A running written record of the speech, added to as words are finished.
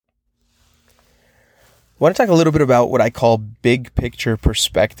I want to talk a little bit about what I call big picture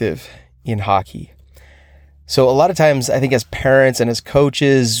perspective in hockey. So a lot of times, I think as parents and as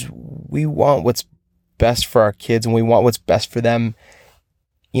coaches, we want what's best for our kids and we want what's best for them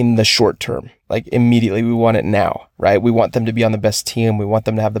in the short term. Like immediately, we want it now, right? We want them to be on the best team. We want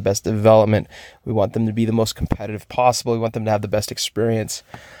them to have the best development. We want them to be the most competitive possible. We want them to have the best experience.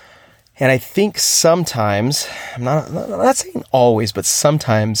 And I think sometimes, I'm not saying always, but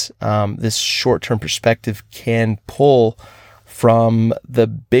sometimes this short-term perspective can pull from the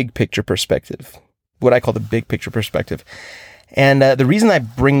big picture perspective, what I call the big picture perspective. And the reason I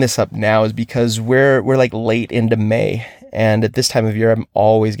bring this up now is because we're like late into May. And at this time of year, I'm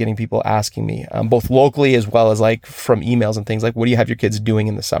always getting people asking me, both locally as well as like from emails and things like, what do you have your kids doing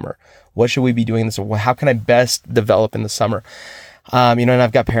in the summer? What should we be doing in the summer? How can I best develop in the summer? And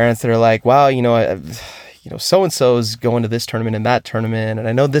I've got parents that are like, wow, so-and-so is going to this tournament and that tournament. And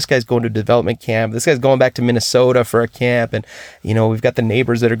I know this guy's going to development camp. This guy's going back to Minnesota for a camp. And, we've got the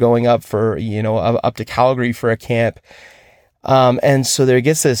neighbors that are going up for, up to Calgary for a camp. And so there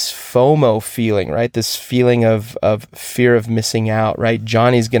gets this FOMO feeling, right? This feeling of fear of missing out, right?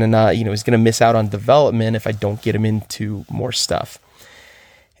 Johnny's going to he's going to miss out on development if I don't get him into more stuff.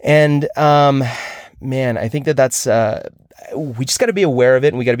 And, I think that's, we just got to be aware of it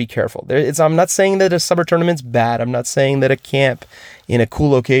and we got to be careful. I'm not saying that a summer tournament's bad. I'm not saying that a camp in a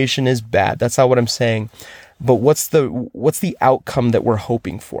cool location is bad. That's not what I'm saying. But what's the outcome that we're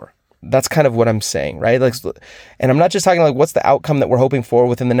hoping for? That's kind of what I'm saying, right? And I'm not just talking like what's the outcome that we're hoping for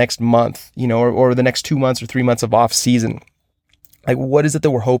within the next month, or the next 2 months or 3 months of off season. Like, what is it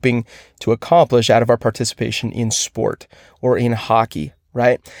that we're hoping to accomplish out of our participation in sport or in hockey,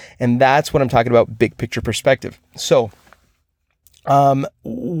 right? And that's what I'm talking about, big picture perspective. So,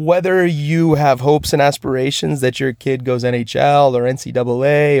 whether you have hopes and aspirations that your kid goes NHL or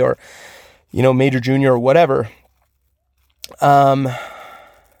NCAA or, major, junior, or whatever,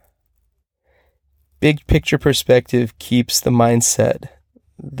 big picture perspective keeps the mindset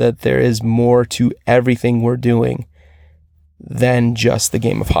that there is more to everything we're doing than just the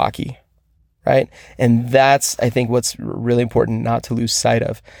game of hockey, right? And that's, I think, what's really important not to lose sight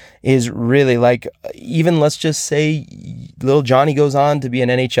of is really like, even let's just say little Johnny goes on to be an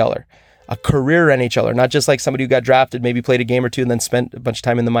NHLer, a career NHLer, not just like somebody who got drafted, maybe played a game or two and then spent a bunch of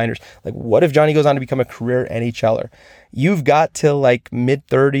time in the minors. Like, what if Johnny goes on to become a career NHLer? You've got till like mid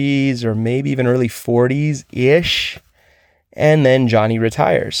 30s or maybe even early 40s-ish, and then Johnny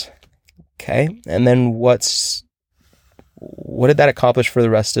retires. Okay. And then what did that accomplish for the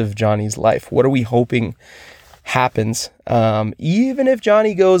rest of Johnny's life? What are we hoping happens? Even if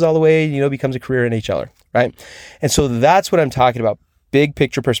Johnny goes all the way, becomes a career NHLer, right? And so that's what I'm talking about. Big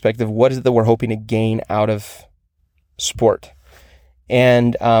picture perspective. What is it that we're hoping to gain out of sport?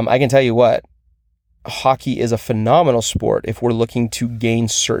 And I can tell you what, hockey is a phenomenal sport if we're looking to gain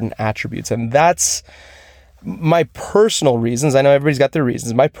certain attributes. And that's my personal reasons. I know everybody's got their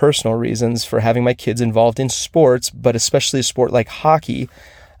reasons. My personal reasons for having my kids involved in sports, but especially a sport like hockey,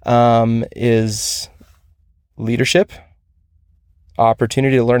 is leadership,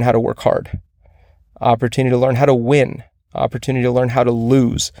 opportunity to learn how to work hard, opportunity to learn how to win, opportunity to learn how to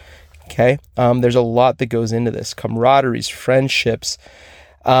lose. Okay. There's a lot that goes into this: camaraderies, friendships,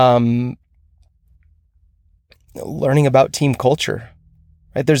 learning about team culture,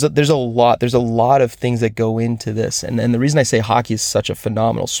 right? There's a lot of things that go into this. And the reason I say hockey is such a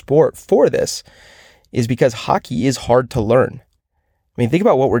phenomenal sport for this is because hockey is hard to learn. I mean, think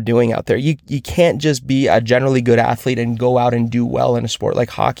about what we're doing out there. You can't just be a generally good athlete and go out and do well in a sport like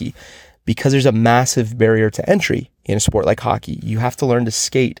hockey, because there's a massive barrier to entry in a sport like hockey. You have to learn to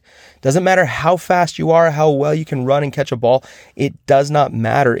skate. Doesn't matter how fast you are, how well you can run and catch a ball. It does not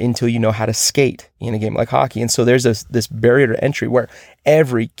matter until you know how to skate in a game like hockey. And so there's this barrier to entry where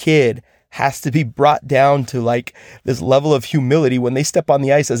every kid has to be brought down to like this level of humility when they step on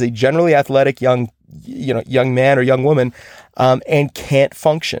the ice as a generally athletic young man or young woman, and can't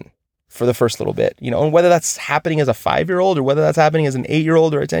function for the first little bit, and whether that's happening as a 5-year-old or whether that's happening as an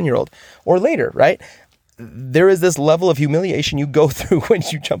 8-year-old or a 10-year-old or later, right? There is this level of humiliation you go through when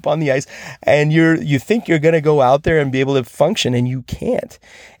you jump on the ice and you think you're going to go out there and be able to function, and you can't.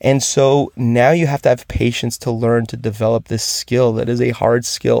 And so now you have to have patience to learn to develop this skill that is a hard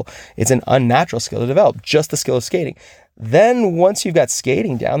skill. It's an unnatural skill to develop, just the skill of skating. Then once you've got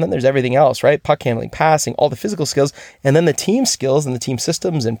skating down, then there's everything else, right? Puck handling, passing, all the physical skills, and then the team skills and the team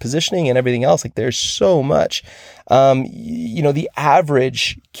systems and positioning and everything else. Like, there's so much. The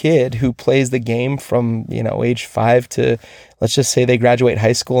average kid who plays the game from, age 5 to, let's just say they graduate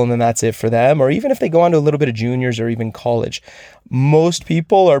high school and then that's it for them, or even if they go on to a little bit of juniors or even college, most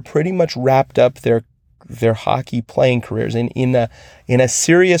people are pretty much wrapped up their their hockey playing careers in a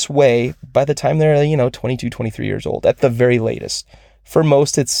serious way by the time they're, 22, 23 years old at the very latest. For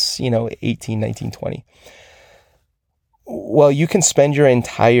most, it's, 18, 19, 20. Well, you can spend your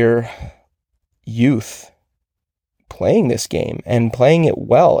entire youth playing this game and playing it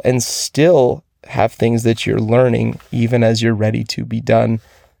well and still have things that you're learning even as you're ready to be done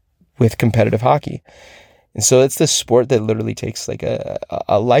with competitive hockey. And so it's this sport that literally takes like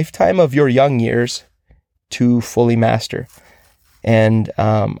a lifetime of your young years to fully master. And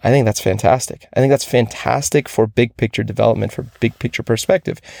I think that's fantastic. I think that's fantastic for big picture development, for big picture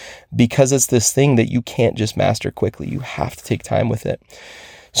perspective, because it's this thing that you can't just master quickly. You have to take time with it.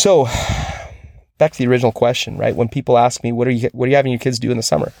 So back to the original question, right? When people ask me, what are you having your kids do in the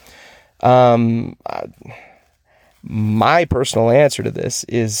summer? My personal answer to this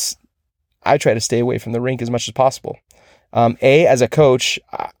is I try to stay away from the rink as much as possible. As a coach,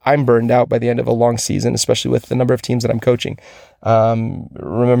 I'm burned out by the end of a long season, especially with the number of teams that I'm coaching.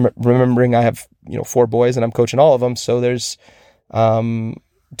 Remembering I have 4 boys and I'm coaching all of them. So there's 2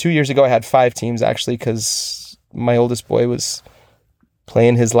 years ago I had 5 teams actually, because my oldest boy was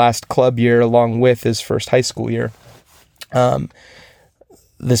playing his last club year along with his first high school year.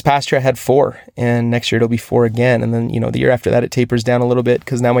 This past year I had 4, and next year it'll be 4 again. And then, the year after that, it tapers down a little bit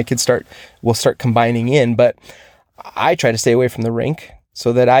because now my kids will start combining in. But I try to stay away from the rink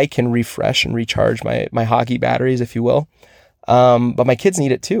so that I can refresh and recharge my hockey batteries, if you will. But my kids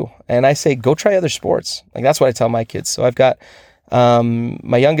need it too. And I say, go try other sports. Like, that's what I tell my kids. So I've got,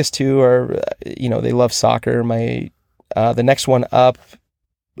 my youngest 2 are, they love soccer. The next one up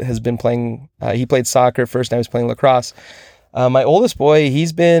has been playing, he played soccer first, now he's playing lacrosse. My oldest boy,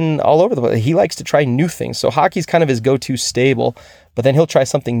 he's been all over the place. He likes to try new things. So hockey's kind of his go-to stable, but then he'll try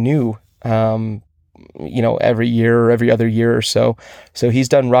something new, every year or every other year or so. So he's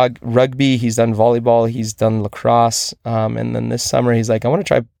done rugby, he's done volleyball, he's done lacrosse. And then this summer he's like, I want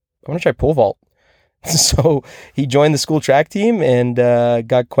to try pole vault. So he joined the school track team and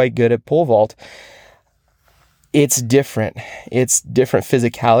got quite good at pole vault. It's different. It's different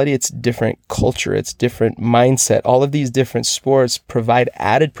physicality. It's different culture. It's different mindset. All of these different sports provide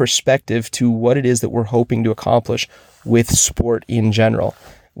added perspective to what it is that we're hoping to accomplish with sport in general,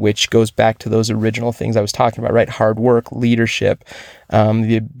 which goes back to those original things I was talking about, right? Hard work, leadership,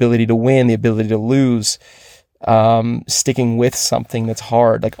 the ability to win, the ability to lose, sticking with something that's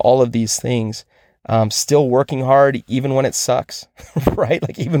hard, like all of these things. Still working hard even when it sucks, right?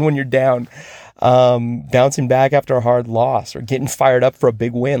 Like even when you're down, bouncing back after a hard loss or getting fired up for a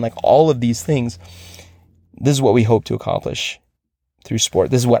big win, like all of these things. This is what we hope to accomplish through sport.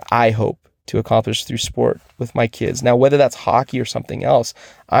 This is what I hope to accomplish through sport with my kids. Now, whether that's hockey or something else,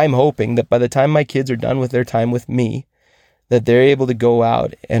 I'm hoping that by the time my kids are done with their time with me, that they're able to go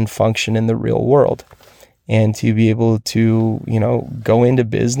out and function in the real world and to be able to, go into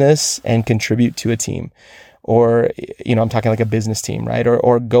business and contribute to a team, or, I'm talking like a business team, right?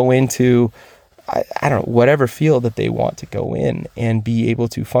 Or go into, I don't know, whatever field that they want to go in and be able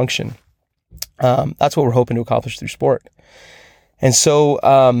to function. That's what we're hoping to accomplish through sport. And so,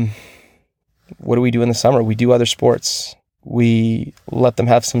 what do we do in the summer? We do other sports. We let them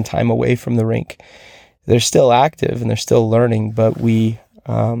have some time away from the rink. They're still active and they're still learning, but we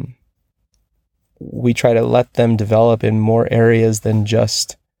try to let them develop in more areas than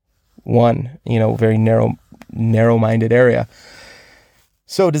just one, very narrow-minded area.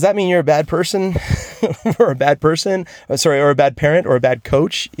 So does that mean you're a bad person or a bad parent or a bad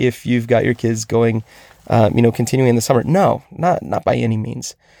coach if you've got your kids going, continuing in the summer? No, not by any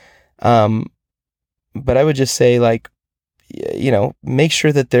means. But I would just say, make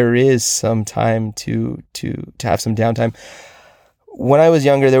sure that there is some time to have some downtime. When I was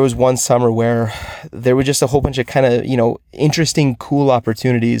younger, there was one summer where there were just a whole bunch of kind of, interesting, cool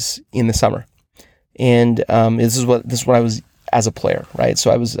opportunities in the summer. And this is what I was as a player, right? So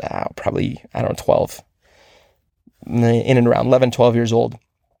I was probably, 12, in and around 11, 12 years old.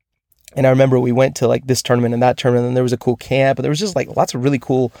 And I remember we went to this tournament and that tournament, and there was a cool camp, and there was just lots of really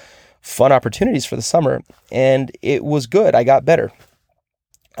cool, fun opportunities for the summer. And it was good. I got better.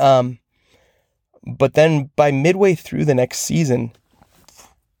 But then by midway through the next season,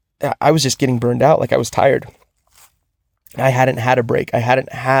 I was just getting burned out. I was tired. I hadn't had a break. I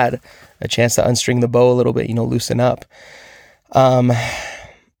hadn't had a chance to unstring the bow a little bit, loosen up. I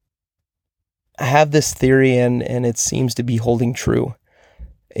have this theory, and it seems to be holding true,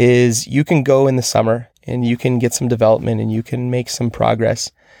 is you can go in the summer and you can get some development and you can make some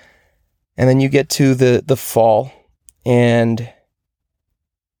progress. And then you get to the fall and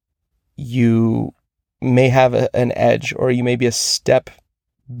you may have an edge, or you may be a step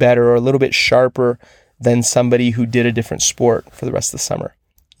better or a little bit sharper than somebody who did a different sport for the rest of the summer,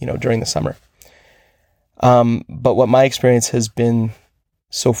 during the summer. But what my experience has been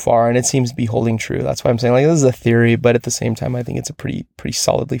so far, and it seems to be holding true. That's why I'm saying, like, this is a theory, but at the same time, I think it's a pretty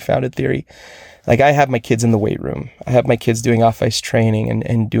solidly founded theory. Like, I have my kids in the weight room. I have my kids doing off-ice training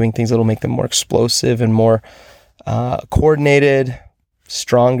and doing things that will make them more explosive and more coordinated,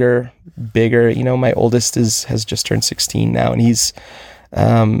 stronger, bigger. My oldest has just turned 16 now, and he's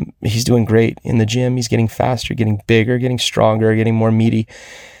doing great in the gym. He's getting faster, getting bigger, getting stronger, getting more meaty.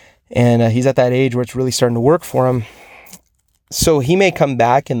 And he's at that age where it's really starting to work for him. So he may come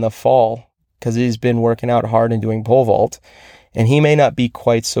back in the fall because he's been working out hard and doing pole vault, and he may not be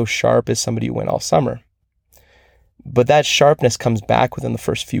quite so sharp as somebody who went all summer. But that sharpness comes back within the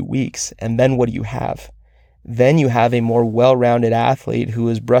first few weeks. And then what do you have? Then you have a more well-rounded athlete who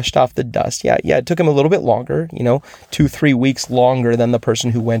has brushed off the dust. Yeah, it took him a little bit longer, 2-3 weeks longer than the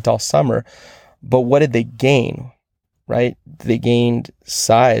person who went all summer. But what did they gain? Right? They gained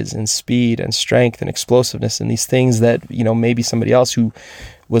size and speed and strength and explosiveness and these things that, maybe somebody else who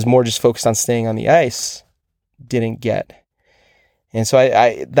was more just focused on staying on the ice didn't get. And so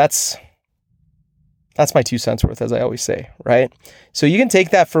that's my 2 cents worth, as I always say, right? So you can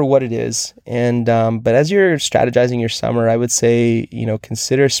take that for what it is. And, but as you're strategizing your summer, I would say,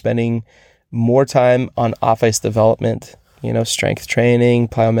 consider spending more time on off-ice development, strength training,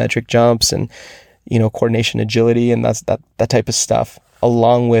 plyometric jumps, and coordination, agility, and that type of stuff,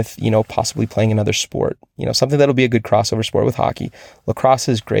 along with, possibly playing another sport, something that'll be a good crossover sport with hockey. Lacrosse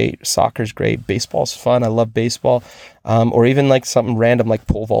is great. Soccer's great. Baseball's fun. I love baseball. Or even like something random like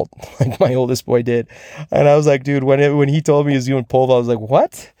pole vault, like my oldest boy did. And I was like, dude, when he told me he was doing pole vault, I was like,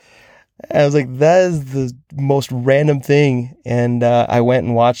 what? And I was like, that is the most random thing. And I went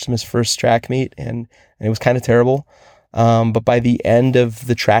and watched him his first track meet, and it was kind of terrible. But by the end of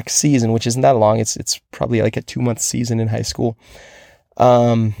the track season, which isn't that long, it's probably like a 2-month season in high school,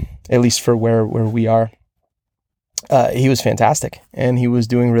 at least for where we are, he was fantastic, and he was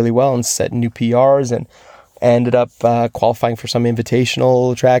doing really well and setting new PRs, and ended up qualifying for some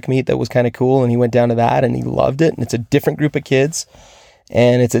invitational track meet that was kind of cool, and he went down to that, and he loved it, and it's a different group of kids,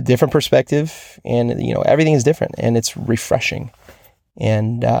 and it's a different perspective, and everything is different, and it's refreshing,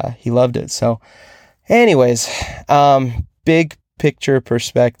 and he loved it. So anyways, big picture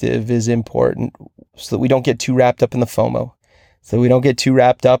perspective is important so that we don't get too wrapped up in the FOMO. So we don't get too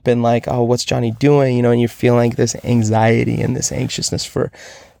wrapped up in like, oh, what's Johnny doing? And you feel like this anxiety and this anxiousness for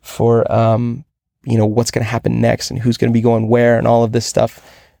what's going to happen next and who's going to be going where and all of this stuff.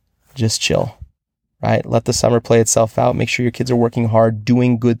 Just chill, right? Let the summer play itself out. Make sure your kids are working hard,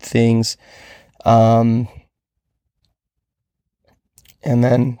 doing good things. And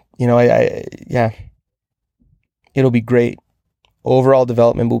then, it'll be great. Overall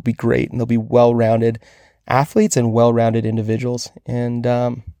development will be great, and they'll be well-rounded athletes and well-rounded individuals, and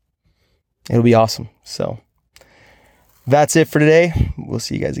it'll be awesome. So that's it for today. We'll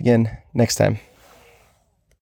see you guys again next time.